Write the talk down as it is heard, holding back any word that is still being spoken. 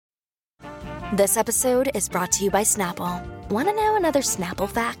This episode is brought to you by Snapple. Want to know another Snapple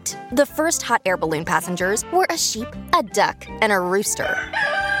fact? The first hot air balloon passengers were a sheep, a duck, and a rooster.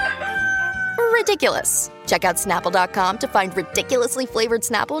 Ridiculous. Check out Snapple.com to find ridiculously flavored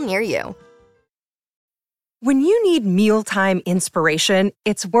Snapple near you. When you need mealtime inspiration,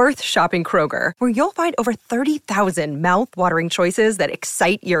 it's worth shopping Kroger, where you'll find over 30,000 mouth-watering choices that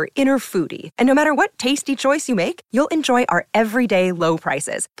excite your inner foodie. And no matter what tasty choice you make, you'll enjoy our everyday low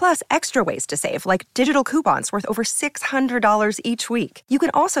prices, plus extra ways to save, like digital coupons worth over $600 each week. You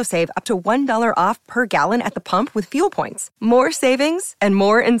can also save up to $1 off per gallon at the pump with fuel points. More savings and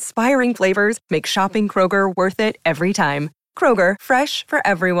more inspiring flavors make shopping Kroger worth it every time. Kroger, fresh for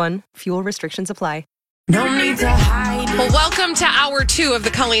everyone. Fuel restrictions apply. No need to hide. Well, welcome to hour 2 of the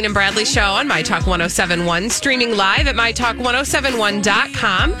Colleen and Bradley Show on My Talk 1071, streaming live at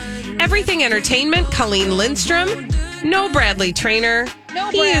MyTalk1071.com. Everything Entertainment, Colleen Lindstrom. No Bradley Trainer.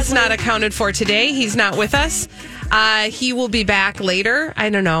 He is not accounted for today. He's not with us. He will be back later. I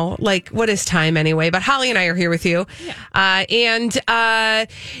don't know, like, what is time anyway? But Holly and I are here with you. Yeah.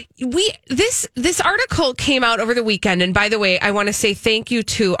 This article came out over the weekend. And by the way, I want to say thank you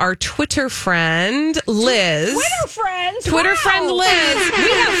to our Twitter friend, Liz. Twitter friend Liz.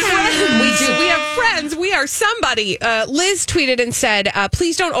 We have friends. We do. We have friends. We are somebody. Liz tweeted and said,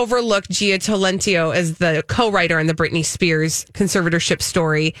 please don't overlook Gia Tolentino as the co-writer on the Britney Spears conservatorship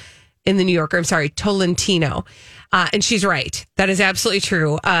story in the New Yorker. I'm sorry, Tolentino. And she's right. That is absolutely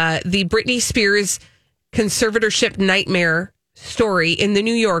true. The Britney Spears conservatorship nightmare story in the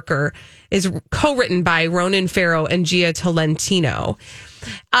New Yorker is co-written by Ronan Farrow and Gia Tolentino.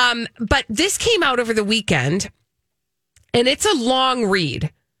 But this came out over the weekend, and it's a long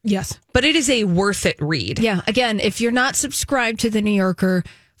read. Yes. But it is a worth it read. Yeah. Again, if you're not subscribed to the New Yorker,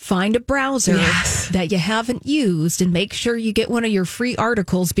 find a browser that you haven't used and make sure you get one of your free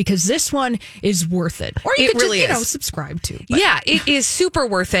articles, because this one is worth it. Or you could really just, subscribe to. But. Yeah, it is super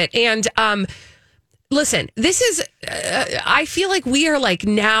worth it. And listen, this is, I feel like we are like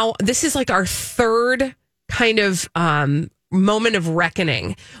now, this is like our third kind of moment of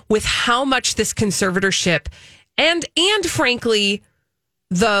reckoning with how much this conservatorship and frankly,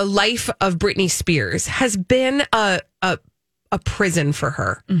 the life of Britney Spears has been a prison for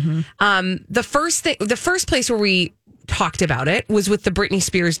her. Mm-hmm. The first place where we talked about it was with the Britney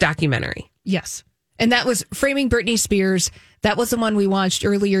Spears documentary. Yes. And that was Framing Britney Spears. That was the one we watched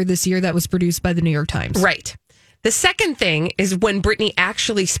earlier this year that was produced by the New York Times. Right. The second thing is when Britney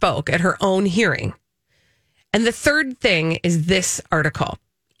actually spoke at her own hearing. And the third thing is this article.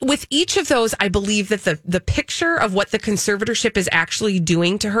 With each of those, I believe that the picture of what the conservatorship is actually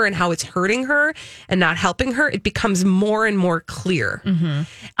doing to her and how it's hurting her and not helping her, it becomes more and more clear. Mm-hmm.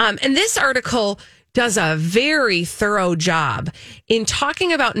 And this article does a very thorough job in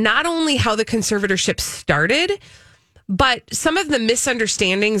talking about not only how the conservatorship started, but some of the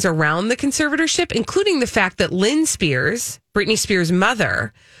misunderstandings around the conservatorship, including the fact that Lynn Spears, Britney Spears'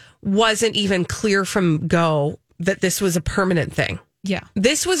 mother, wasn't even clear from go that this was a permanent thing. Yeah.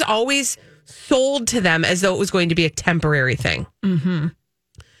 This was always sold to them as though it was going to be a temporary thing. Mm-hmm.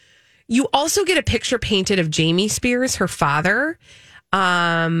 You also get a picture painted of Jamie Spears, her father,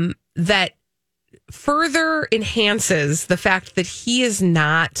 that further enhances the fact that he is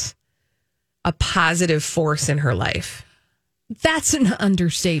not a positive force in her life. That's an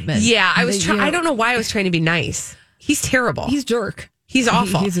understatement. Yeah, I don't know why I was trying to be nice. He's terrible. He's jerk. He's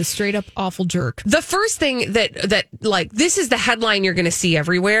awful. He's a straight up awful jerk. The first thing that like, this is the headline you're going to see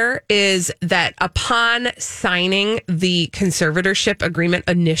everywhere, is that upon signing the conservatorship agreement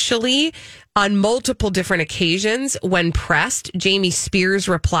initially, on multiple different occasions, when pressed, Jamie Spears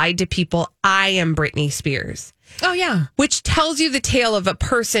replied to people, "I am Britney Spears." Oh, yeah. Which tells you the tale of a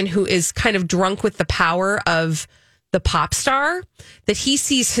person who is kind of drunk with the power of the pop star, that he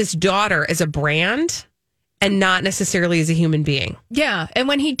sees his daughter as a brand and not necessarily as a human being. Yeah. And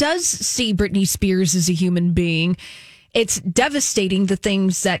when he does see Britney Spears as a human being, it's devastating, the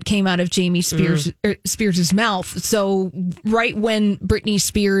things that came out of Jamie Spears' mouth. So right when Britney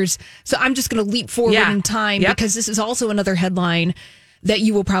Spears... So I'm just going to leap forward in time, because this is also another headline that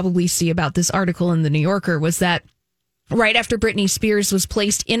you will probably see about this article in the New Yorker, was that right after Britney Spears was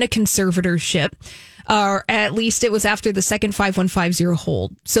placed in a conservatorship, or at least it was after the second 5150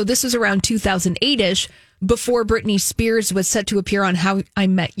 hold. So this was around 2008-ish, before Britney Spears was set to appear on How I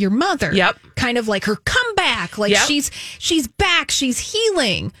Met Your Mother. Yep. Kind of like her comeback. Like she's back. She's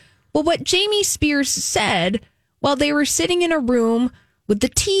healing. Well, what Jamie Spears said while they were sitting in a room with the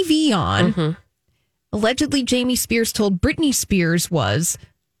TV on, allegedly Jamie Spears told Britney Spears was,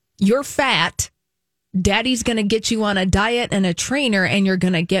 "You're fat daddy's going to get you on a diet and a trainer and you're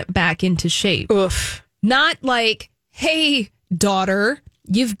going to get back into shape. Oof. Not like, hey, daughter,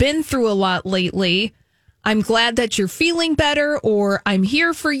 you've been through a lot lately. I'm glad that you're feeling better, or I'm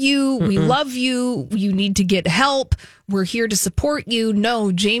here for you. We love you. You need to get help. We're here to support you.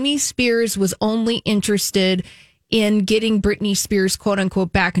 No, Jamie Spears was only interested in getting Britney Spears, quote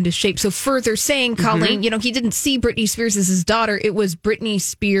unquote, back into shape. So further saying, Colleen, he didn't see Britney Spears as his daughter. It was Britney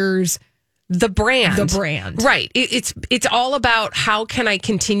Spears, the brand. Right. It's all about how can I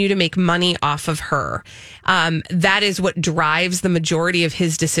continue to make money off of her. That is what drives the majority of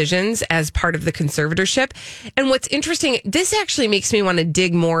his decisions as part of the conservatorship. And what's interesting, this actually makes me want to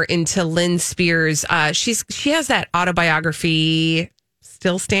dig more into Lynn Spears. She has that autobiography,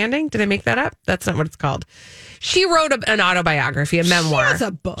 Still Standing. Did I make that up? That's not what it's called. She wrote an autobiography, a memoir. She has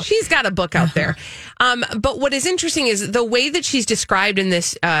a book. She's got a book out there. But what is interesting is the way that she's described in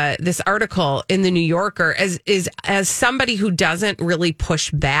this this article in the New Yorker as somebody who doesn't really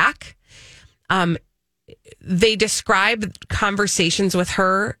push back. They describe conversations with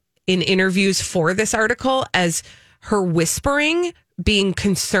her in interviews for this article as her whispering, being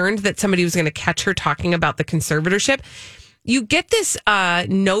concerned that somebody was going to catch her talking about the conservatorship. You get this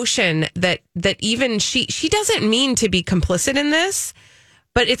notion that even she doesn't mean to be complicit in this,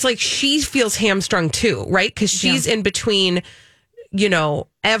 but it's like she feels hamstrung too, right? Because she's in between,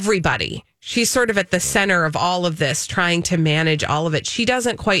 everybody. She's sort of at the center of all of this, trying to manage all of it. She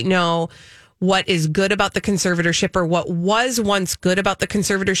doesn't quite know what is good about the conservatorship or what was once good about the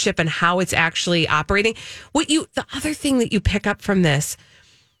conservatorship and how it's actually operating. The other thing that you pick up from this,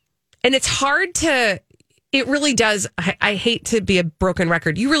 and it's hard to... It really does. I hate to be a broken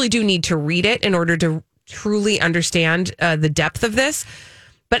record. You really do need to read it in order to truly understand the depth of this.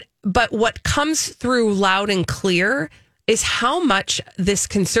 But what comes through loud and clear is how much this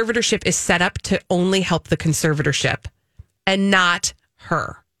conservatorship is set up to only help the conservatorship and not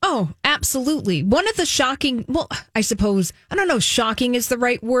her. Oh, absolutely. One of the shocking, I suppose, I don't know if shocking is the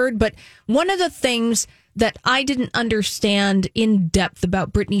right word, but one of the things that I didn't understand in depth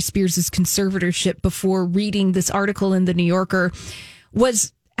about Britney Spears' conservatorship before reading this article in the New Yorker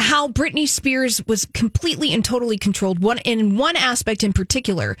was how Britney Spears was completely and totally controlled. In one aspect in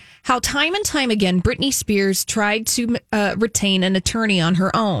particular, how time and time again, Britney Spears tried to retain an attorney on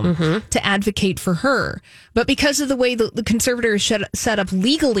her own to advocate for her. But because of the way the conservator is set up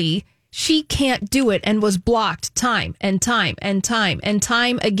legally, she can't do it and was blocked time and time and time and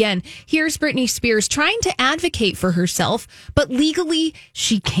time again. Here's Britney Spears trying to advocate for herself, but legally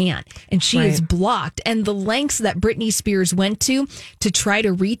she can't. And she is blocked. And the lengths that Britney Spears went to try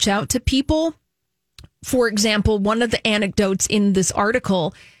to reach out to people. For example, one of the anecdotes in this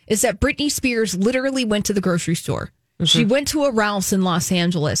article is that Britney Spears literally went to the grocery store. She went to a Ralph's in Los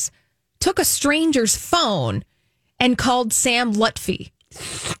Angeles, took a stranger's phone and called Sam Lutfi.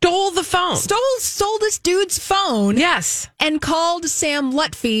 Stole the phone. Stole this dude's phone. Yes. And called Sam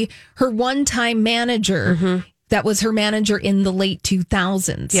Lutfi, her one-time manager. That was her manager in the late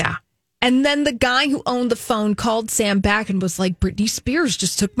 2000s. Yeah. And then the guy who owned the phone called Sam back and was like, Britney Spears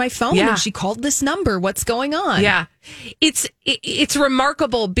just took my phone and she called this number. What's going on? Yeah. It's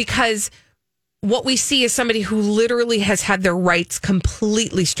remarkable because what we see is somebody who literally has had their rights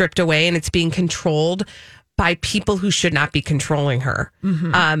completely stripped away and it's being controlled by people who should not be controlling her.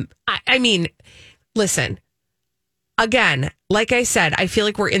 I mean, listen, again, like I said, I feel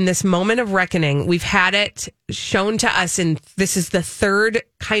like we're in this moment of reckoning. We've had it shown to us, and this is the third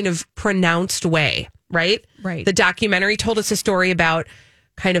kind of pronounced way, right? Right. The documentary told us a story about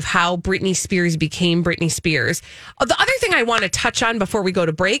kind of how Britney Spears became Britney Spears. The other thing I want to touch on before we go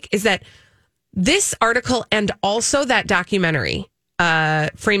to break is that this article and also that documentary,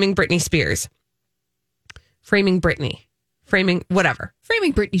 Framing Britney Spears, Framing Britney, Framing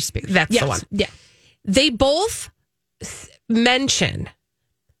Britney Spears. That's the one. Yeah. They both mention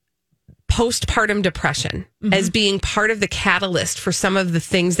postpartum depression as being part of the catalyst for some of the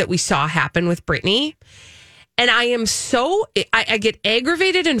things that we saw happen with Britney. And I am I get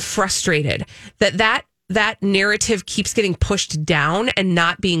aggravated and frustrated that narrative keeps getting pushed down and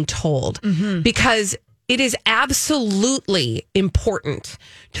not being told because it is absolutely important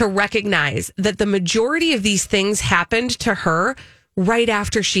to recognize that the majority of these things happened to her right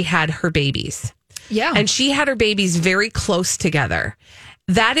after she had her babies. Yeah. And she had her babies very close together.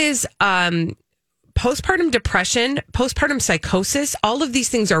 That is postpartum depression, postpartum psychosis. All of these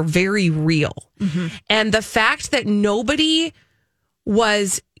things are very real. And the fact that nobody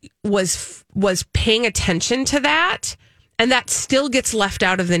was paying attention to that, and that still gets left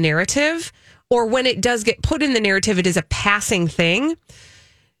out of the narrative, or when it does get put in the narrative, it is a passing thing,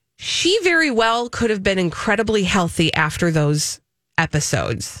 she very well could have been incredibly healthy after those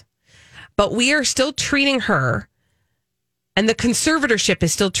episodes. But we are still treating her, and the conservatorship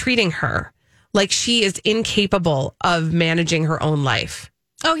is still treating her like she is incapable of managing her own life.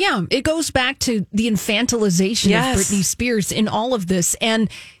 Oh, yeah. It goes back to the infantilization of Britney Spears in all of this. And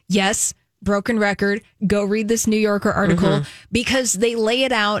yes, broken record, go read this New Yorker article because they lay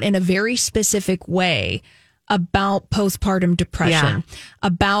it out in a very specific way about postpartum depression,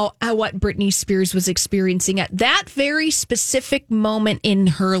 about what Britney Spears was experiencing at that very specific moment in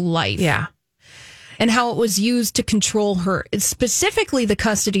her life. Yeah. And how it was used to control her, specifically the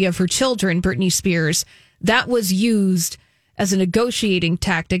custody of her children, Britney Spears, that was used as a negotiating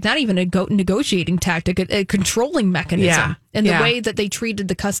tactic, not even a negotiating tactic, a controlling mechanism in the way that they treated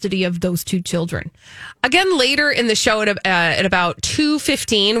the custody of those two children. Again, later in the show at about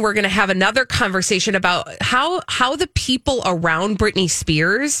 2:15, we're going to have another conversation about how the people around Britney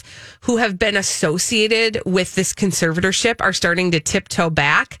Spears who have been associated with this conservatorship are starting to tiptoe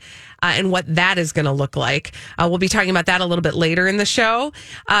back. And what that is going to look like. We'll be talking about that a little bit later in the show.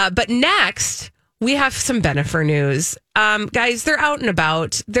 But next, we have some Bennifer news. Guys, they're out and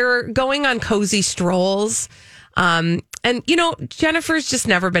about. They're going on cozy strolls. And, you know, Jennifer's just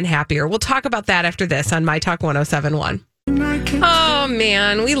never been happier. We'll talk about that after this on My Talk 1071. Oh,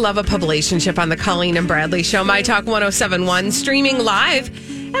 man, we love a publicationship on the Colleen and Bradley Show. My Talk 1071, streaming live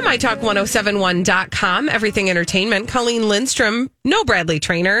at MyTalk1071.com. Everything Entertainment. Colleen Lindstrom, no Bradley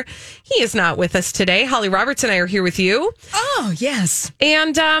Trainer. He is not with us today. Holly Roberts and I are here with you. Oh, yes.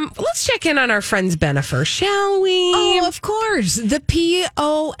 And let's check in on our friends Bennifer, shall we? Oh, of course. The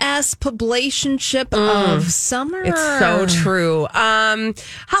POS publicationship of summer. It's so true.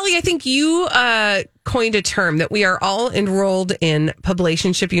 Holly, I think you coined a term that we are all enrolled in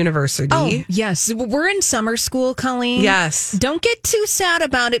Publicationship University. Oh, yes. We're in summer school, Colleen. Yes. Don't get too sad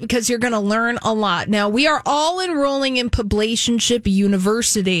about it because you're going to learn a lot. Now, we are all enrolling in Publicationship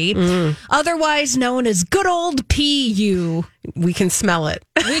University, otherwise known as good old PU. We can smell it.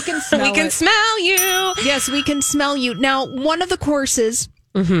 We can smell We can smell you. Yes, we can smell you. Now, one of the courses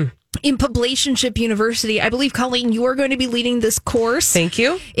in Publicationship University, I believe, Colleen, you are going to be leading this course. Thank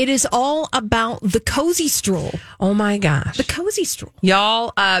you. It is all about the cozy stroll. Oh, my gosh. The cozy stroll.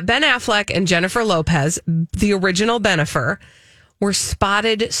 Y'all, Ben Affleck and Jennifer Lopez, the original Bennifer, were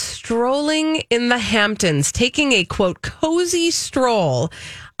spotted strolling in the Hamptons, taking a, quote, cozy stroll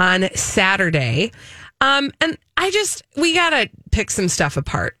on Saturday. And we got to pick some stuff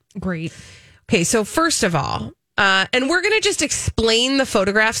apart. Great. Okay, so first of all, and we're going to just explain the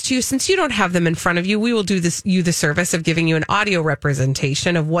photographs to you. Since you don't have them in front of you, we will do you the service of giving you an audio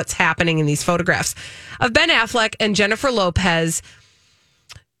representation of what's happening in these photographs of Ben Affleck and Jennifer Lopez.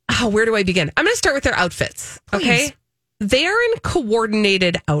 Oh, where do I begin? I'm going to start with their outfits. Okay. Please. They are in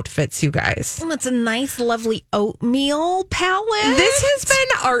coordinated outfits, you guys. Oh, it's a nice, lovely oatmeal palette. This has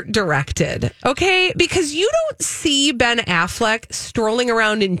been art directed, okay? Because you don't see Ben Affleck strolling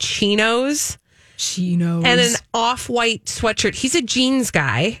around in chinos. Chinos. And an off-white sweatshirt. He's a jeans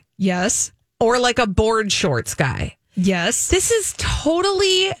guy. Yes. Or like a board shorts guy. Yes. This is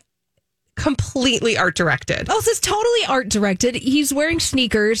completely art directed. Oh, this is totally art directed. He's wearing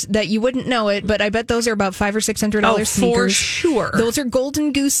sneakers that you wouldn't know it, but I bet those are about $500 or $600 sneakers. For sure. Those are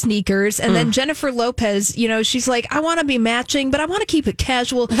Golden Goose sneakers. And then Jennifer Lopez, you know, she's like, I want to be matching, but I want to keep it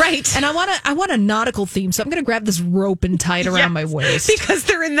casual. Right. And I want a nautical theme, so I'm going to grab this rope and tie it around my waist. Because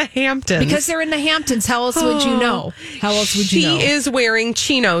they're in the Hamptons. Because they're in the Hamptons. How else would you know? How else would you know? She is wearing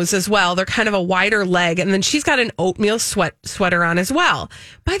chinos as well. They're kind of a wider leg. And then she's got an oatmeal sweater on as well.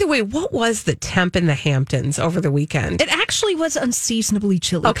 By the way, what was the temp in the Hamptons over the weekend? It actually was unseasonably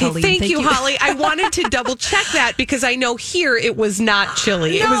chilly. Okay, Colleen. thank you, Holly. I wanted to double check that because I know here it was not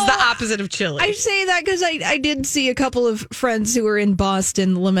chilly. No, it was the opposite of chilly. I say that because I did see a couple of friends who were in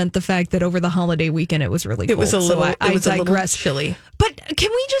Boston lament the fact that over the holiday weekend it was really cold. It was a little, so it was a little digress. chilly. But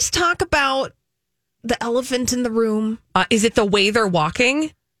can we just talk about the elephant in the room? Is it the way they're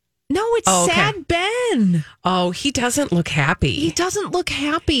walking? No, it's sad Ben. Oh, he doesn't look happy. He doesn't look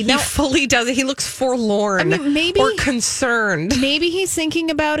happy. He fully doesn't. He looks forlorn. I mean, maybe or concerned. Maybe he's thinking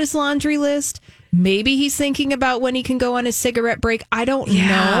about his laundry list. Maybe he's thinking about when he can go on his cigarette break. I don't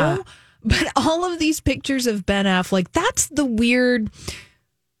know. But all of these pictures of Ben Affleck, that's the weird,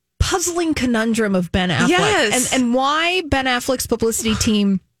 puzzling conundrum of Ben Affleck. Yes. And why Ben Affleck's publicity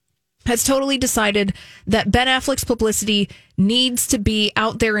team has totally decided that Ben Affleck's publicity needs to be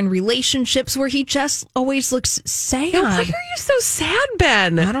out there in relationships where he just always looks sad. Yeah, why are you so sad,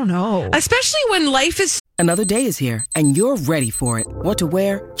 Ben? I don't know. Especially when life is... Another day is here, and you're ready for it. What to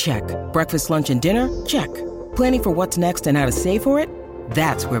wear? Check. Breakfast, lunch, and dinner? Check. Planning for what's next and how to save for it?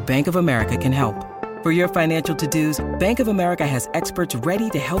 That's where Bank of America can help. For your financial to-dos, Bank of America has experts ready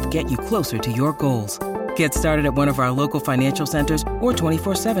to help get you closer to your goals. Get started at one of our local financial centers or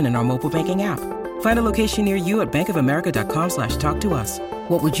 24/7 in our mobile banking app. Find a location near you at bankofamerica.com/talktous.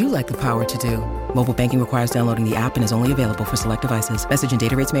 What would you like the power to do? Mobile banking requires downloading the app and is only available for select devices. Message and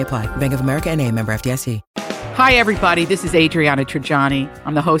data rates may apply. Bank of America N.A., member FDIC. Hi, everybody. This is Adriana Trajani.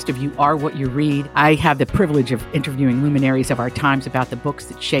 I'm the host of You Are What You Read. I have the privilege of interviewing luminaries of our times about the books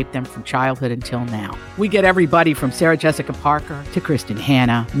that shaped them from childhood until now. We get everybody from Sarah Jessica Parker to Kristen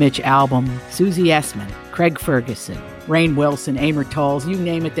Hanna, Mitch Albom, Susie Essman, Craig Ferguson, Rainn Wilson, Amor Tolls, you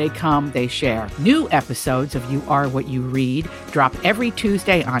name it, they come, they share. New episodes of You Are What You Read drop every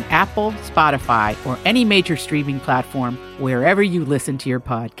Tuesday on Apple, Spotify, or any major streaming platform wherever you listen to your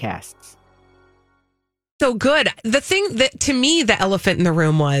podcasts. So good. The thing that, to me, the elephant in the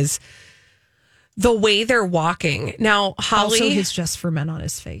room was the way they're walking. Now, Holly... Also his Just for Men on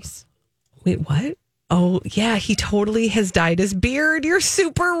his face. Wait, what? Oh, yeah, he totally has dyed his beard. You're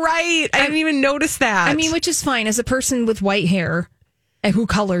super right. I didn't even notice that. I mean, which is fine as a person with white hair and who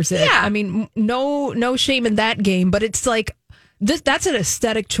colors it. Yeah. I mean, no shame in that game, but it's like, that's an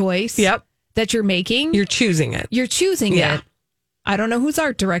aesthetic choice. Yep. That you're making. You're choosing it. You're choosing it. I don't know who's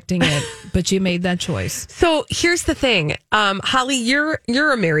art directing it, but you made that choice. So here's the thing, Holly, you're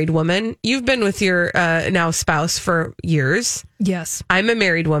a married woman. You've been with your now spouse for years. Yes. I'm a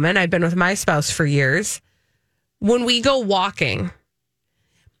married woman. I've been with my spouse for years. When we go walking,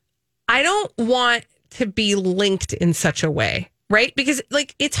 I don't want to be linked in such a way, right? Because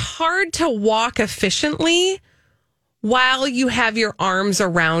like it's hard to walk efficiently while you have your arms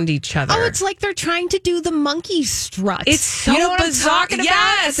around each other. Oh, it's like they're trying to do the monkey strut. It's so you know what bizarre. I'm talking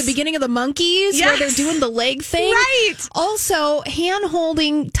about at the beginning of the Monkeys, where they're doing the leg thing. Right. Also, hand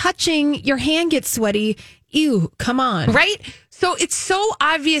holding, touching, your hand gets sweaty. Ew, come on. Right? So it's so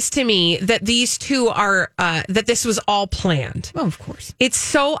obvious to me that these two are, that this was all planned. Oh, of course. It's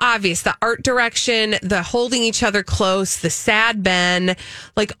so obvious. The art direction, the holding each other close, the sad Ben,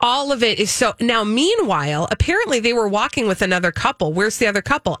 like all of it is so. Now, meanwhile, apparently they were walking with another couple. Where's the other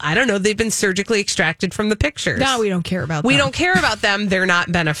couple? I don't know. They've been surgically extracted from the pictures. No, we don't care about them. We don't care about them. They're not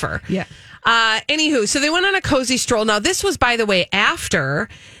Bennifer. Yeah. Anywho, so they went on a cozy stroll. Now, this was, by the way, after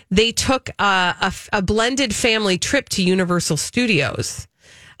they took a blended family trip to Universal Studios.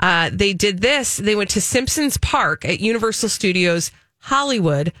 They did this. They went to Simpsons Park at Universal Studios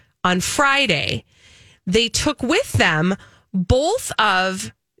Hollywood on Friday. They took with them both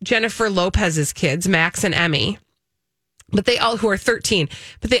of Jennifer Lopez's kids, Max and Emmy, but they all who are 13.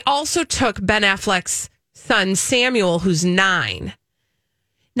 But they also took Ben Affleck's son, Samuel, who's 9.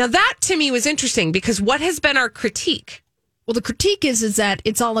 Now, that to me was interesting because what has been our critique? Well, the critique is that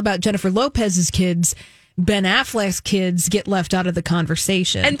it's all about Jennifer Lopez's kids. Ben Affleck's kids get left out of the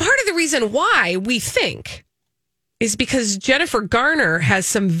conversation. And part of the reason why we think is because Jennifer Garner has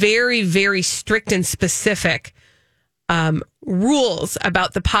some very, very strict and specific rules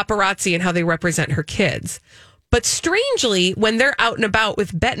about the paparazzi and how they represent her kids. But strangely, when they're out and about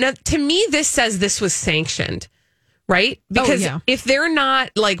with Ben, now, to me, this says this was sanctioned. Right? Because if they're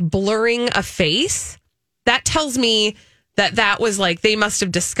not like blurring a face, that tells me that was like they must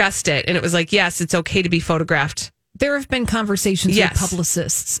have discussed it. And it was like, yes, it's okay to be photographed. There have been conversations with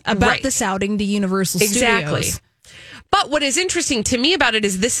publicists about this outing to Universal Studios. But what is interesting to me about it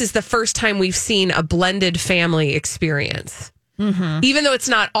is this is the first time we've seen a blended family experience. Mm-hmm. Even though it's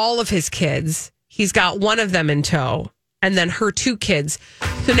not all of his kids, he's got one of them in tow. And then her 2 kids.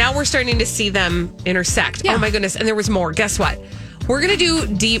 So now we're starting to see them intersect. Yeah. Oh my goodness. And there was more. Guess what? We're going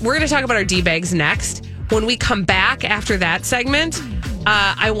to talk about our D-bags next. When we come back after that segment,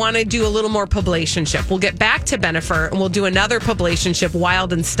 I want to do a little more publicationship. We'll get back to Bennifer and we'll do another publicationship,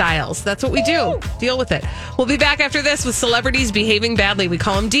 Wild and Styles. That's what we do. Deal with it. We'll be back after this with celebrities behaving badly. We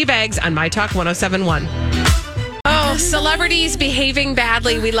call them D-bags on My Talk 107.1. Oh, celebrities behaving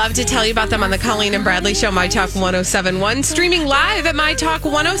badly. We love to tell you about them on the Colleen and Bradley Show, My Talk 107.1. Streaming live at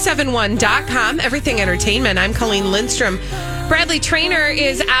MyTalk1071.com. Everything Entertainment. I'm Colleen Lindstrom. Bradley Traynor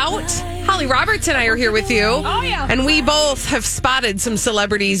is out. Holly Roberts and I are here with you. Oh, yeah. And we both have spotted some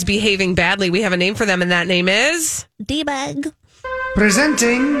celebrities behaving badly. We have a name for them, and that name is... D-Bag.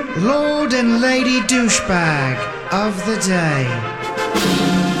 Presenting Lord and Lady Douchebag of the Day.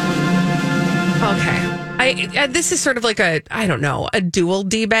 Okay. This is sort of like a dual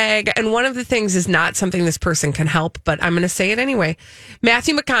D-bag. And one of the things is not something this person can help, but I'm going to say it anyway.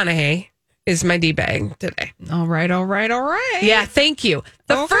 Matthew McConaughey is my D-bag today. All right. Yeah, thank you.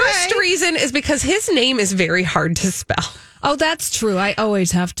 The first reason is because his name is very hard to spell. Oh, that's true. I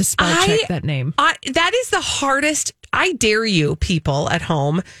always have to spell check that name. That is the hardest. I dare you, people at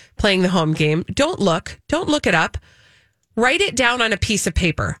home playing the home game, don't look it up. Write it down on a piece of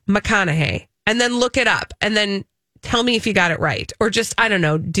paper, McConaughey, and then look it up, and then tell me if you got it right, or just, I don't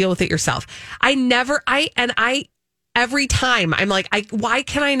know, deal with it yourself. Every time I'm like, why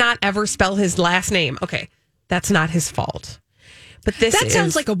can I not ever spell his last name? Okay, that's not his fault. But that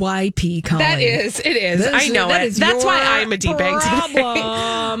sounds like a YP, Colleen. It is. I know it. That's why I'm a D-bag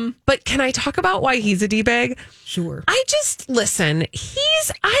today. But can I talk about why he's a D-bag? Sure. Listen,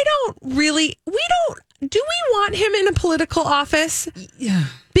 do we want him in a political office? Yeah.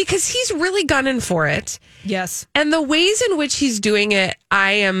 Because he's really gunning for it. Yes. And the ways in which he's doing it,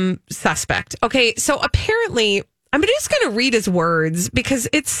 I am suspect. Okay, so apparently, I'm just going to read his words because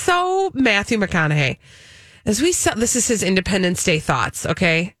it's so Matthew McConaughey. This is his Independence Day thoughts,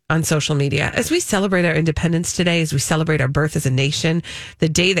 okay, on social media. As we celebrate our independence today, as we celebrate our birth as a nation, the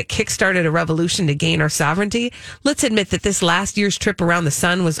day that kickstarted a revolution to gain our sovereignty, let's admit that this last year's trip around the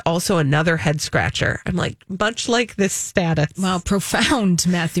sun was also another head scratcher. I'm like, much like this status. Wow, profound,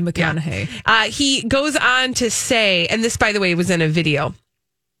 Matthew McConaughey. Yeah. He goes on to say, and this, by the way, was in a video.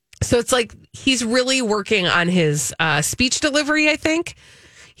 So it's like he's really working on his speech delivery, I think.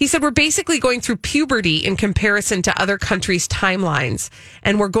 He said, we're basically going through puberty in comparison to other countries' timelines,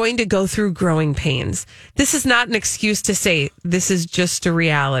 and we're going to go through growing pains. This is not an excuse to say this is just a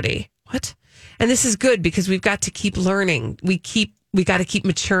reality. What? And this is good because we've got to keep learning. We got to keep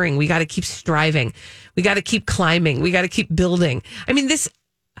maturing. We got to keep striving. We got to keep climbing. We got to keep building. I mean,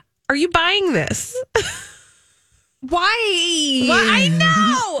 are you buying this? Why? I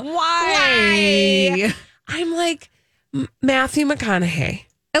know. Why? I'm like, Matthew McConaughey.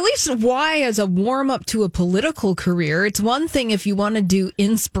 At least why as a warm-up to a political career? It's one thing if you want to do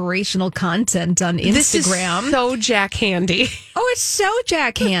inspirational content on Instagram. This is so Jack Handy. Oh, it's so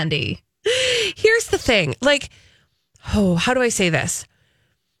Jack Handy. Here's the thing. Like, how do I say this?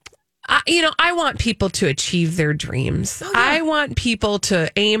 I want people to achieve their dreams. Oh, yeah. I want people to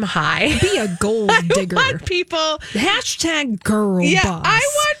aim high. Be a gold digger. I want people... #girl boss. I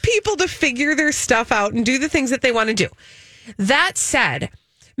want people to figure their stuff out and do the things that they want to do. That said,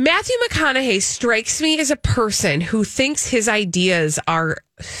 Matthew McConaughey strikes me as a person who thinks his ideas are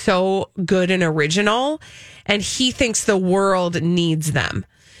so good and original, and he thinks the world needs them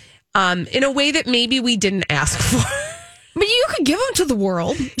in a way that maybe we didn't ask for. But you could give them to the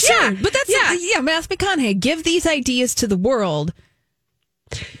world. Sure. Yeah, but that's Matthew McConaughey, give these ideas to the world.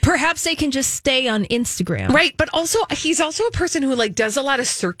 Perhaps they can just stay on Instagram. Right. But also, he's also a person who does a lot of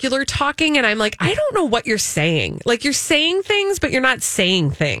circular talking. And I'm like, I don't know what you're saying. Like, you're saying things, but you're not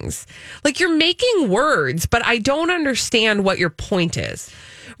saying things. Like, you're making words, but I don't understand what your point is.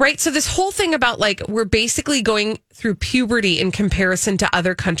 Right. So this whole thing about we're basically going through puberty in comparison to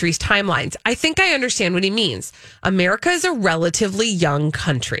other countries' timelines. I think I understand what he means. America is a relatively young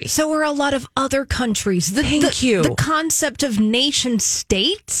country. So are a lot of other countries. Thank you. The concept of nation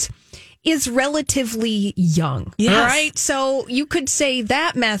states is relatively young. Yes. All right. So you could say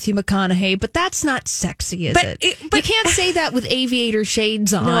that, Matthew McConaughey, but that's not sexy, is it? But you can't say that with aviator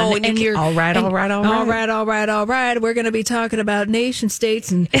shades on. No, and you're all right. We're going to be talking about nation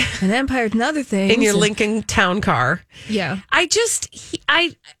states and empires and other things. In your Lincoln Town car. Yeah. I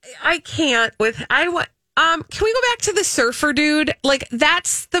can't with, can we go back to the surfer dude?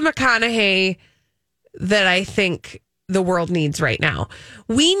 That's the McConaughey that I think the world needs right now.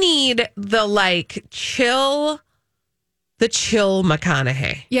 We need the chill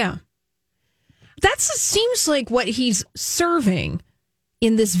McConaughey. Yeah. That seems like what he's serving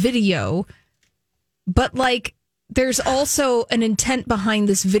in this video. But there's also an intent behind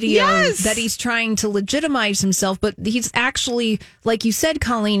this video that he's trying to legitimize himself, but he's actually, like you said,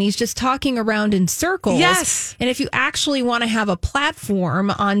 Colleen, he's just talking around in circles. Yes. And if you actually want to have a platform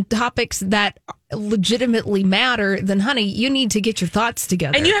on topics that legitimately matter, then honey, you need to get your thoughts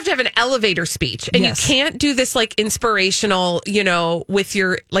together. And you have to have an elevator speech. And you can't do this inspirational, with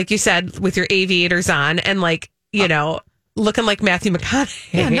your, like you said, with your aviators on and looking like Matthew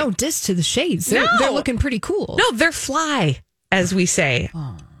McConaughey. Yeah, no diss to the shades. They're looking pretty cool. No, they're fly, as we say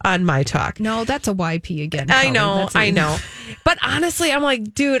on My Talk. No, that's a YP again. I know. But honestly, I'm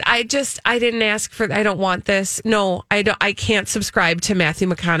like, dude, I didn't ask for, I don't want this. No, I can't subscribe to Matthew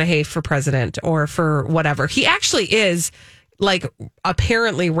McConaughey for president or for whatever. He actually is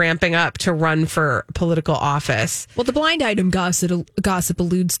apparently ramping up to run for political office. Well, the blind item gossip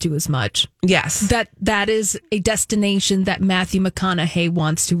alludes to as much. Yes. That is a destination that Matthew McConaughey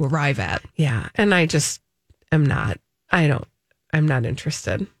wants to arrive at. Yeah. And I just am not. I'm not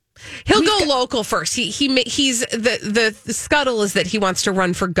interested. He'll go local first. He's the scuttle is that he wants to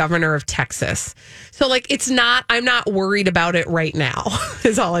run for governor of Texas. So like I'm not worried about it right now,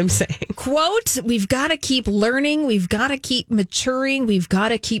 is all I'm saying. Quote, we've got to keep learning, we've got to keep maturing, we've got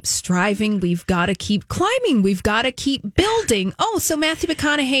to keep striving, we've got to keep climbing, we've got to keep building. Oh, so Matthew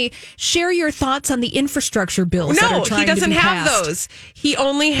McConaughey, share your thoughts on the infrastructure bills that are trying to be passed. No, he doesn't have those. He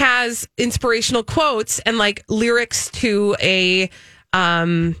only has inspirational quotes and like lyrics to a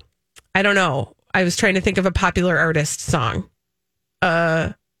I don't know. I was trying to think of a popular artist song.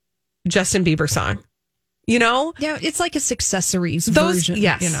 Justin Bieber song. You know? Yeah, it's like a accessories version.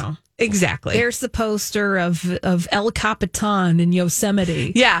 Yes. You know. Exactly. There's the poster of El Capitan in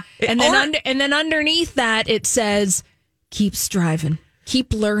Yosemite. Yeah. And then underneath that it says, keep striving,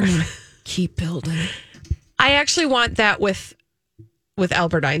 keep learning, keep building. I actually want that with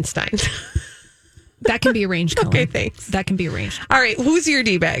Albert Einstein. That can be arranged, Colin. Okay, thanks. That can be arranged. All right, who's your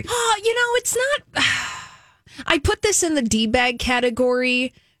D-bag? Oh, it's not... I put this in the D-bag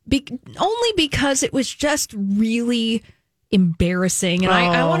category only because it was just really embarrassing. And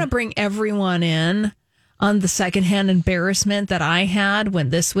I want to bring everyone in on the secondhand embarrassment that I had when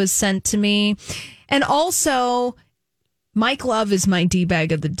this was sent to me. And also... Mike Love is my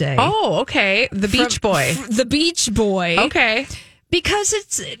D-bag of the day. Oh, okay. The Beach Boy. The Beach Boy. Okay.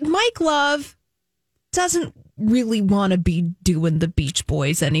 Because Mike Love doesn't really want to be doing the Beach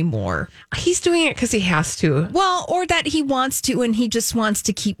Boys anymore. He's doing it because he has to. Well, or that he wants to and he just wants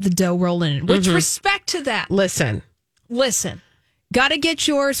to keep the dough rolling. Which respect to that. Listen. Got to get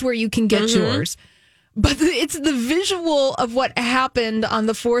yours where you can get yours. But it's the visual of what happened on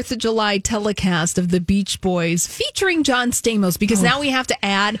the 4th of July telecast of the Beach Boys featuring John Stamos, because now we have to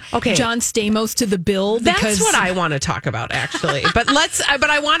add John Stamos to the bill. That's what I want to talk about, actually. But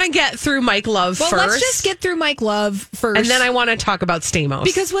I want to get through Mike Love first. Let's just get through Mike Love first. And then I want to talk about Stamos.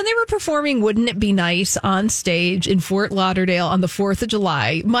 Because when they were performing Wouldn't It Be Nice on stage in Fort Lauderdale on the 4th of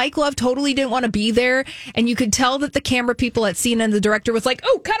July, Mike Love totally didn't want to be there. And you could tell that the camera people at CNN, the director, was like,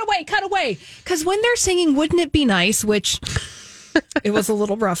 oh, cut away. Because when they're singing Wouldn't It Be Nice, which it was a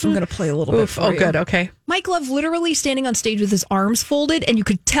little rough. I'm going to play a little bit for you. Good, okay. Mike Love literally standing on stage with his arms folded, and you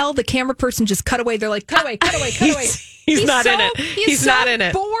could tell the camera person just cut away. They're like, cut away. He's not in it. He's not in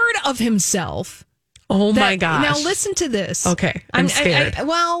it. Bored of himself. Oh my gosh. Now listen to this. Okay, I'm scared.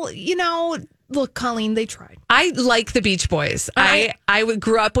 Look, Colleen, they tried. I like the Beach Boys. I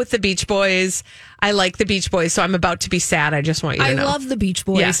grew up with the Beach Boys. I like the Beach Boys, so I'm about to be sad. I just want you to know. I love the Beach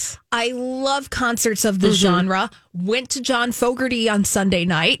Boys. Yes. I love concerts of the genre. Went to John Fogerty on Sunday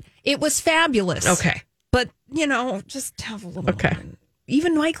night. It was fabulous. Okay. But, just have a little Okay. moment.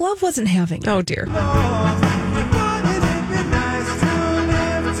 Even Mike Love wasn't having it. Oh, dear.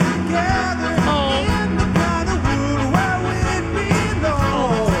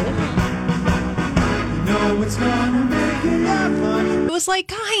 It was like,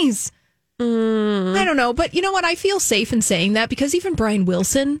 guys, I don't know. But you know what? I feel safe in saying that because even Brian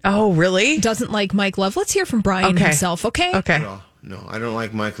Wilson really doesn't like Mike Love. Let's hear from Brian himself, okay? Okay. No, I don't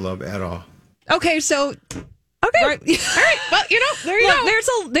like Mike Love at all. Okay, so... Okay. Right. All right. Well, there you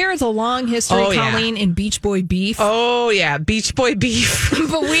go. There is a long history, Colleen, in Beach Boy beef. Oh, yeah. Beach Boy beef.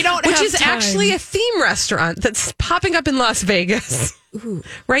 But we don't Which have is time. actually a theme restaurant that's popping up in Las Vegas. Ooh.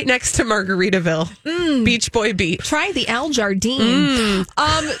 Right next to Margaritaville. Beach Boy beef. Try the Al Jardine.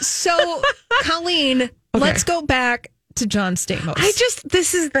 So, Colleen, let's go back to John Stamos.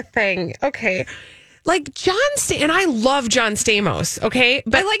 This is the thing. Okay. Like John and I love John Stamos, okay?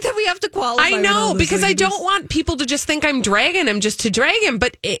 But I like that we have to qualify. I know, because I don't want people to just think I'm dragging him just to drag him.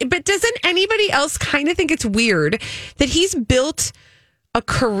 But doesn't anybody else kind of think it's weird that he's built a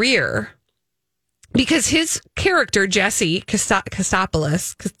career? Because his character, Jesse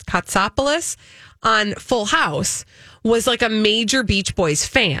Katsopoulos on Full House was like a major Beach Boys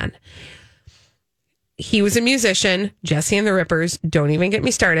fan. He was a musician, Jesse and the Rippers. Don't even get me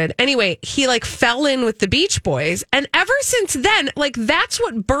started. Anyway, he fell in with the Beach Boys. And ever since then, that's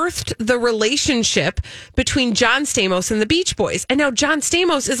what birthed the relationship between John Stamos and the Beach Boys. And now John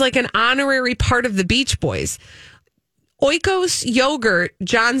Stamos is an honorary part of the Beach Boys. Oikos Yogurt,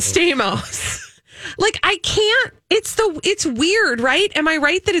 John Stamos. I can't. It's weird, right? Am I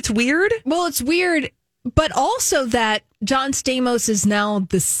right that it's weird? Well, it's weird, but also that John Stamos is now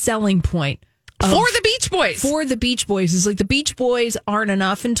the selling point. For the Beach Boys. For the Beach Boys. It's the Beach Boys aren't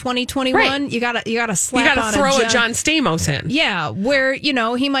enough in 2021. Right. You gotta slap on throw a John Stamos in. Yeah, where,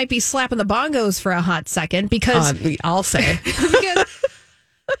 he might be slapping the bongos for a hot second because... I'll say. Because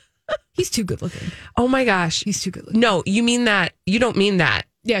he's too good looking. Oh my gosh. He's too good looking. No, you mean that. You don't mean that.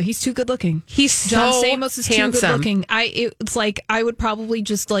 Yeah, he's too good looking. He's John so Stamos is handsome. too good looking. It's like I would probably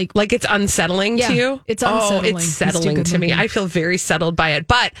just like it's unsettling to you. It's unsettling. Oh, it's settling to me. I feel very settled by it,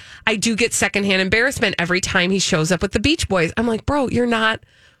 but I do get secondhand embarrassment every time he shows up with the Beach Boys. I'm like, bro, you're not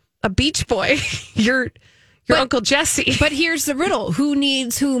a Beach Boy. You're Uncle Jesse. But here's the riddle: who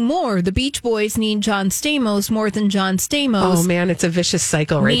needs who more? The Beach Boys need John Stamos more than John Stamos. Oh man, it's a vicious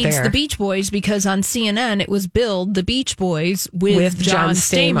cycle right needs there. The Beach Boys, because on CNN it was billed the Beach Boys with John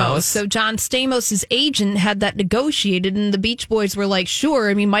Stamos. So John Stamos' agent had that negotiated, and the Beach Boys were like, "Sure."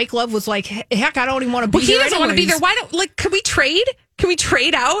 I mean, Mike Love was like, "Heck, I don't even want to be here." He doesn't want to be there. Why don't Can we trade? Can we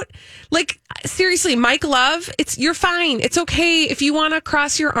trade out? Seriously, Mike Love, you're fine. It's okay if you want to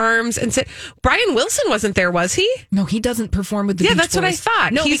cross your arms and sit. Brian Wilson wasn't there, was he? No, he doesn't perform with the Beach Boys. Yeah, that's what I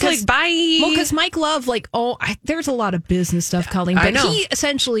thought. No, he's like, bye. Well, because Mike Love, there's a lot of business stuff, Colleen. But I know. he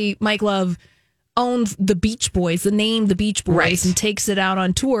essentially, Mike Love, owns the Beach Boys, the name the Beach Boys, right, and takes it out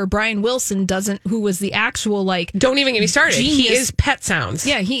on tour. Brian Wilson doesn't, who was the actual don't even get me started. Genius. He is Pet Sounds.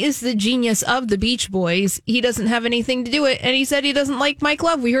 Yeah, he is the genius of the Beach Boys. He doesn't have anything to do it, and he said he doesn't like Mike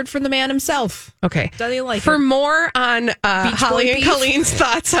Love. We heard from the man himself. Okay, doesn't like for him. more on Holly and Colleen's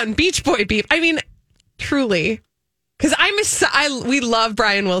thoughts on Beach Boy beef. I mean, truly, because we love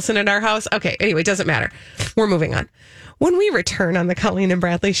Brian Wilson in our house. Okay, anyway, doesn't matter. We're moving on. When we return on the Colleen and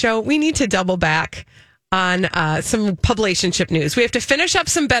Bradley Show, we need to double back on some publicationship news. We have to finish up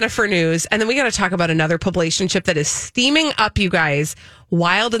some Bennifer news, and then we got to talk about another publicationship that is steaming up, you guys.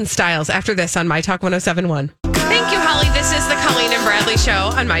 Wild and Styles after this on My Talk 107.1. Thank you, Holly. This is the Colleen and Bradley Show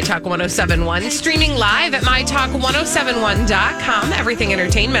on My Talk 107.1, streaming live at MyTalk1071.com. Everything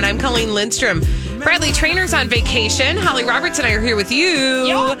Entertainment. I'm Colleen Lindstrom. Bradley Trainor's on vacation. Holly Roberts and I are here with you.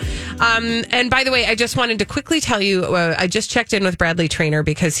 Yep. And by the way, I just wanted to quickly tell you, I just checked in with Bradley Trainor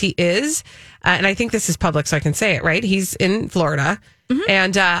because he is, and I think this is public, so I can say it, right? He's in Florida. Mm-hmm.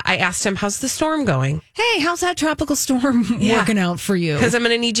 And I asked him, how's the storm going? Hey, how's that tropical storm working out for you? Because I'm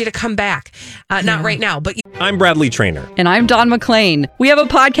going to need you to come back. Not right now, but... I'm Bradley Trainor. And I'm Don McClain. We have a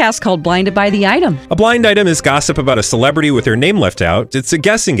podcast called Blinded by the Item. A blind item is gossip about a celebrity with their name left out. It's a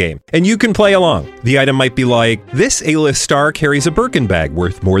guessing game, and you can play along. The item might be like, this A-list star carries a Birkin bag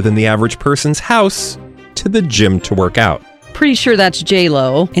worth more than the average person's house to the gym to work out. Pretty sure that's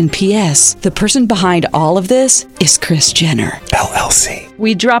J-Lo. And P.S. the person behind all of this is Kris Jenner, LLC.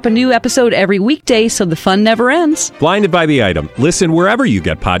 We drop a new episode every weekday so the fun never ends. Blinded by the Item. Listen wherever you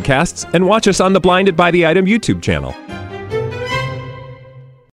get podcasts and watch us on the Blinded by the Item YouTube channel.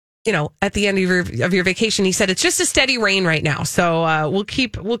 At the end of your vacation, he said it's just a steady rain right now. So we'll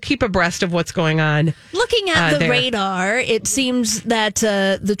keep abreast of what's going on. Looking at the there. radar, it seems that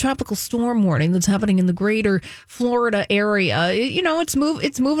the tropical storm warning that's happening in the greater Florida area, it's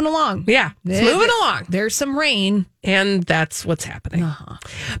moving along. Yeah, it's moving along. There's some rain. And that's what's happening.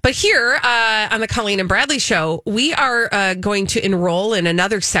 But here on the Colleen and Bradley Show, we are going to enroll in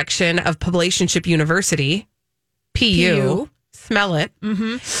another section of Publicationship University, PU. Smell it.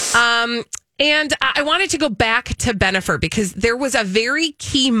 Mm-hmm. And I wanted to go back to Bennifer because there was a very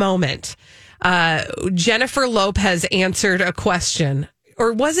key moment. Jennifer Lopez answered a question,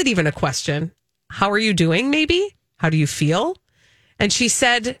 or was it even a question? How are you doing, maybe? How do you feel? And she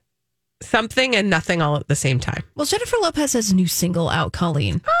said something and nothing all at the same time. Well, Jennifer Lopez has a new single out,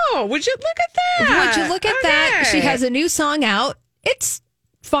 Colleen. Oh, would you look at that? Would you look at that? She has a new song out. It's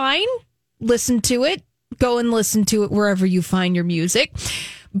fine. Listen to it. Go and listen to it wherever you find your music.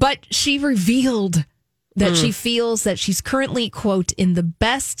 But she revealed that she feels that she's currently, quote, in the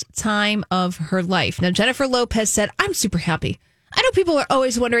best time of her life. Now, Jennifer Lopez said, I'm super happy. I know people are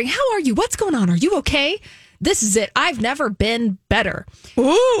always wondering, how are you? What's going on? Are you okay? This is it. I've never been better.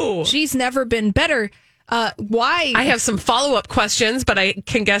 Ooh. She's never been better. Why? I have some follow-up questions, but I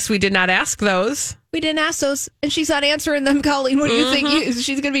can guess we did not ask those. We didn't ask those, and she's not answering them, Colleen. What do you think?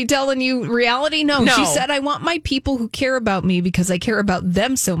 She's going to be telling you reality? No. She said, I want my people who care about me because I care about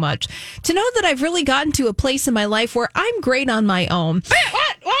them so much to know that I've really gotten to a place in my life where I'm great on my own.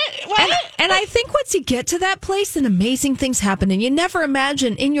 What? And I think once you get to that place, then amazing things happen, and you never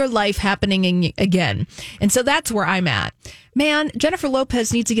imagine in your life happening again. And so that's where I'm at. Man, Jennifer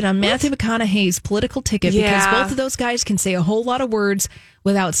Lopez needs to get on Matthew McConaughey's political ticket because both of those guys can say a whole lot of words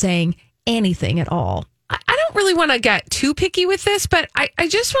without saying anything at all. I don't really want to get too picky with this, but I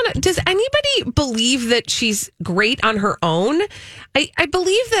just want to, does anybody believe that she's great on her own? I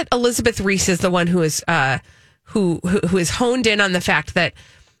believe that Elizabeth Reese is the one who is who is honed in on the fact that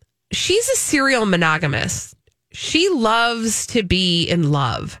she's a serial monogamist. she loves to be in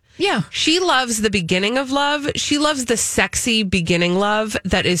love. Yeah. She loves the beginning of love. She loves the sexy beginning love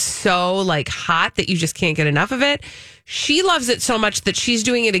that is so like hot that you just can't get enough of it. She loves it so much that she's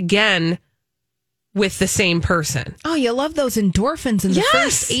doing it again with the same person. Oh, you love those endorphins in the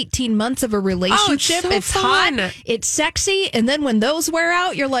first 18 months of a relationship. Oh, it's fun. hot, it's sexy, and then when those wear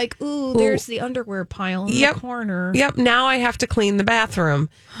out, you're like, ooh, there's the underwear pile in the corner. Yep, now I have to clean the bathroom,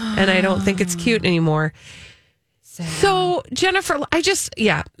 and I don't think it's cute anymore. So, Jennifer,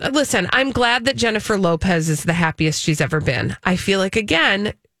 listen, I'm glad that Jennifer Lopez is the happiest she's ever been. I feel like,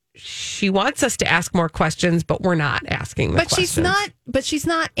 again, she wants us to ask more questions, but we're not asking the questions. She's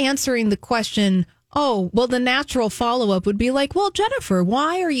not answering the question. Oh, well, the natural follow-up would be like, well, Jennifer,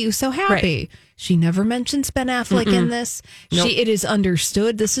 why are you so happy? Right. She never mentions Ben Affleck in this. Nope. It is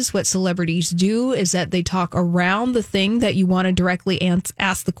understood. This is what celebrities do, is that they talk around the thing that you want to directly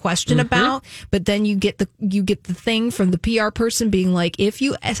ask the question about, but then you get the thing from the PR person being like, if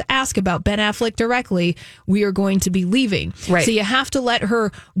you ask about Ben Affleck directly, we are going to be leaving. Right. So you have to let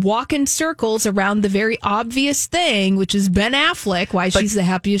her walk in circles around the very obvious thing, which is Ben Affleck, why she's the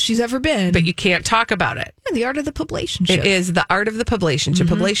happiest she's ever been. But you can't talk about it. Yeah, the art of the publicationship. It is the art of the publicationship.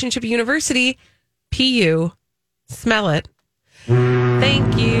 Publicationship University. PU, smell it.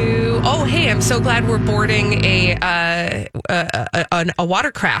 Thank you. Oh, hey, I'm so glad we're boarding a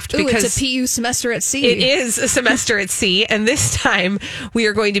watercraft because it's a PU semester at sea. It is a semester at sea, and this time we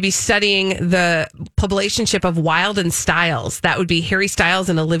are going to be studying the publicationship of Wilde and Styles. That would be Harry Styles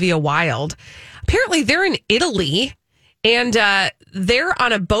and Olivia Wilde. Apparently, they're in Italy, and they're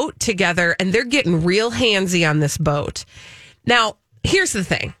on a boat together, and they're getting real handsy on this boat. Now, here's the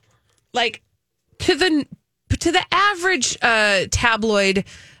thing, like. To the average tabloid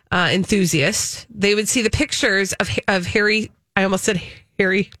enthusiast, they would see the pictures of Harry. I almost said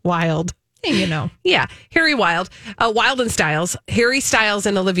Harry Wilde. You know, yeah, Harry Wilde, Wilde and Styles, Harry Styles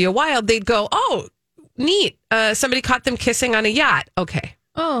and Olivia Wilde. They'd go, oh, neat. Somebody caught them kissing on a yacht. Okay.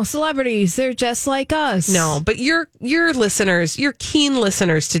 Oh, celebrities, they're just like us. No, but you're listeners, you're keen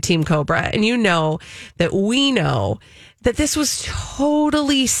listeners to Team Cobra, and you know that we know that this was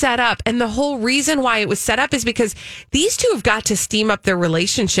totally set up. And the whole reason why it was set up is because these two have got to steam up their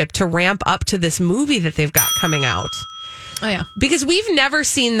relationship to ramp up to this movie that they've got coming out. Oh, yeah. Because we've never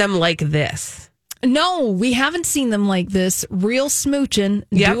seen them like this. No, we haven't seen them like this. Real smooching,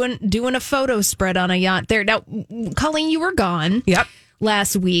 doing a photo spread on a yacht there. Now, Colleen, you were gone. Yep.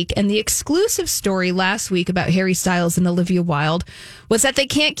 Last week, and the exclusive story last week about Harry Styles and Olivia Wilde was that they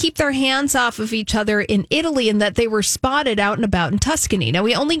can't keep their hands off of each other in Italy, and that they were spotted out and about in Tuscany. Now,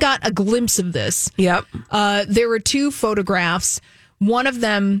 we only got a glimpse of this. Yep. There were two photographs. One of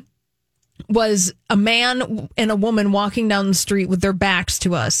them was a man and a woman walking down the street with their backs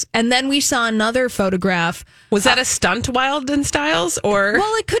to us. And then we saw another photograph. Was that a stunt, Wilde and Styles? Or?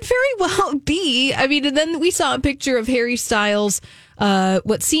 Well, it could very well be. I mean, and then we saw a picture of Harry Styles,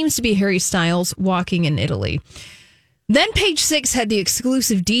 what seems to be Harry Styles walking in Italy. Then Page Six had the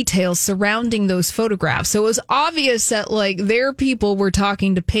exclusive details surrounding those photographs. So it was obvious that like their people were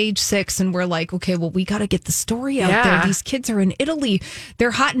talking to Page Six and were like, okay, well, we got to get the story out there. These kids are in Italy.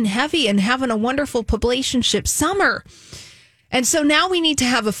 They're hot and heavy and having a wonderful publicationship summer. And so now we need to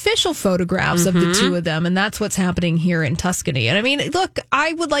have official photographs of the two of them. And that's what's happening here in Tuscany. And I mean, look,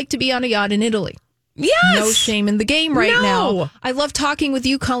 I would like to be on a yacht in Italy. Yes. No shame in the game now. I love talking with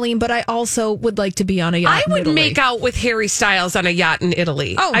you, Colleen, but I also would like to be on a yacht in Italy. I would make out with Harry Styles on a yacht in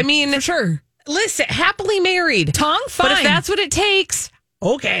Italy. Oh, I mean, for sure. Listen, happily married. Fine. But if that's what it takes,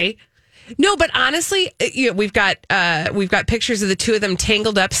 okay. No, but honestly, we've got pictures of the two of them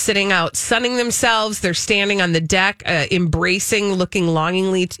tangled up, sitting out, sunning themselves. They're standing on the deck, embracing, looking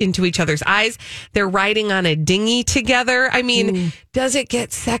longingly into each other's eyes. They're riding on a dinghy together. I mean, does it get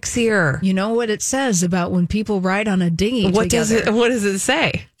sexier? You know what it says about when people ride on a dinghy together? What does it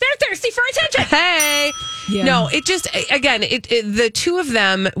say? They're thirsty for attention. Hey. Yeah. No, it just, again, the two of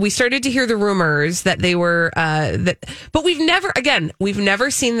them, we started to hear the rumors that they were, but we've never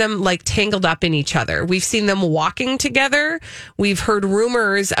seen them like tangled up in each other. We've seen them walking together. We've heard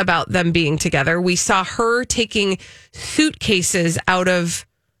rumors about them being together. We saw her taking suitcases out of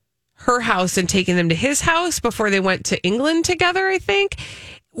her house and taking them to his house before they went to England together, I think.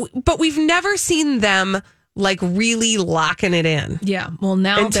 But we've never seen them like really locking it in. Yeah. Well,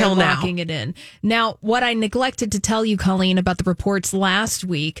 now they're locking it in. Now, what I neglected to tell you, Colleen, about the reports last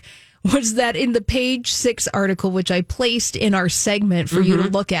week was that in the Page Six article, which I placed in our segment for you to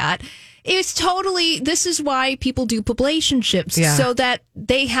look at, it's totally, this is why people do publicationships, so that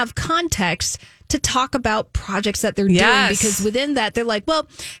they have context to talk about projects that they're Yes. doing, because within that, they're like, well,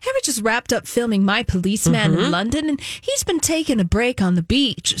 Harry just wrapped up filming My Policeman in London, and he's been taking a break on the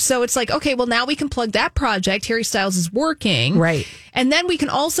beach. So it's like, okay, well, now we can plug that project. Harry Styles is working. Right. And then we can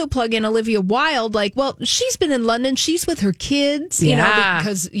also plug in Olivia Wilde. Like, well, she's been in London. She's with her kids, you know,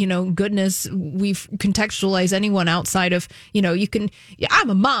 because, you know, goodness, we've contextualized anyone outside of, you know, you can, I'm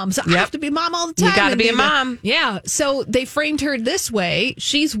a mom, so I have to be a mom all the time. You got to And be a they- mom. Yeah. So they framed her this way.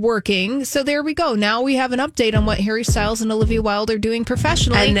 She's working. So there we go. Now we have an update on what Harry Styles and Olivia Wilde are doing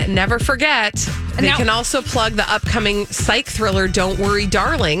professionally. And never forget, they now- can also plug the upcoming psych thriller Don't Worry,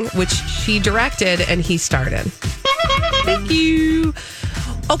 Darling, which she directed and he started. Thank you.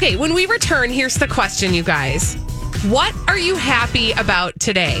 Okay, when we return, here's the question, you guys. What are you happy about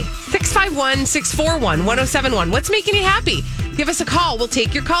today? 651-641-1071. What's making you happy? Give us a call. We'll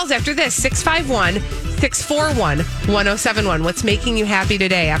take your calls after this. 651-641-1071. What's making you happy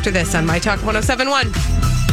today? After this on My Talk 1071.